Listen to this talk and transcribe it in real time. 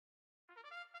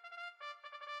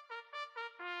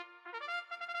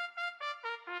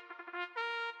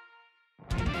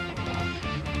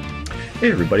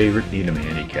Hey everybody, Rick Needham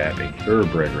handicapping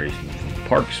thoroughbred racing from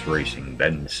Parx Racing,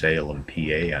 Salem,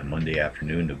 PA on Monday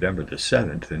afternoon, November the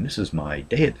 7th, and this is my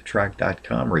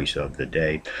dayatthetrack.com race of the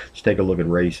day. Let's take a look at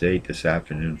race 8 this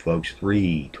afternoon, folks.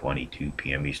 3:22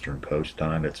 p.m. Eastern Post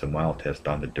Time. It's a mile test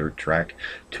on the dirt track.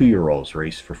 2-year-olds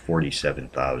race for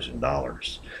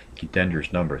 $47,000.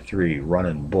 Contenders: number 3,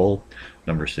 Runnin' Bull,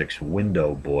 number 6,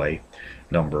 Window Boy,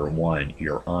 number 1,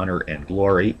 Your Honor and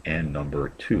Glory, and number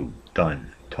 2,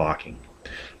 Done Talking.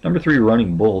 Number 3,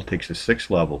 Running Bull, takes a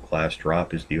 6-level class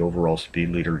drop, is the overall speed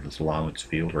leader in his allowance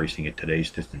field, racing at today's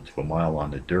distance of a mile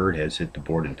on the dirt, has hit the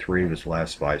board in 3 of his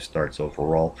last 5 starts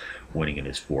overall, winning in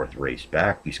his 4th race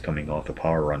back. He's coming off a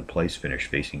power run place finish,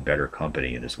 facing better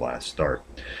company in his last start.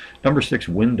 Number 6,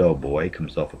 Window Boy,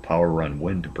 comes off a power run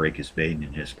win to break his maiden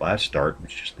in his last start,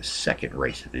 which is the 2nd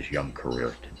race of his young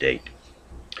career to date.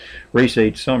 Race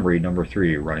 8 summary: number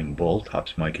 3, Running Bull,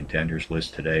 tops my contenders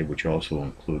list today, which also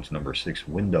includes number 6,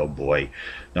 Window Boy,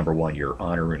 number 1, Your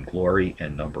Honor and Glory,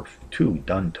 and number 2,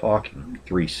 Done Talking.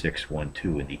 3, 6, 1,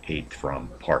 2 in the 8th from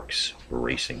Parx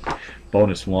Racing.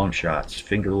 Bonus long shots: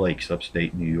 Finger Lakes,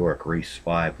 upstate New York, race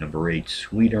 5, number 8,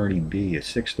 Sweet Ernie B, a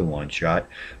 6-to-1 shot,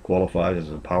 qualifies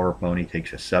as a power pony,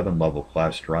 takes a 7-level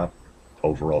class drop,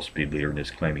 overall speed leader in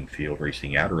his claiming field,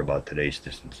 racing at or about today's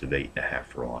distance of 8.5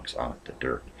 furlongs on the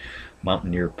dirt.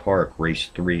 Mountaineer Park,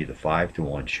 race 3, the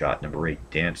 5-to-1 shot, number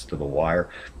 8, Dance to the Wire,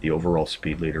 the overall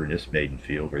speed leader in his maiden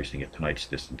field, racing at tonight's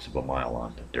distance of a mile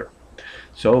on the dirt.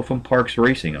 So from Parx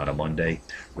Racing on a Monday,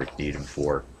 Rick Needham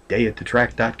for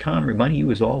dayatthetrack.com, reminding you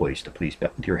as always to please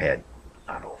bet with your head.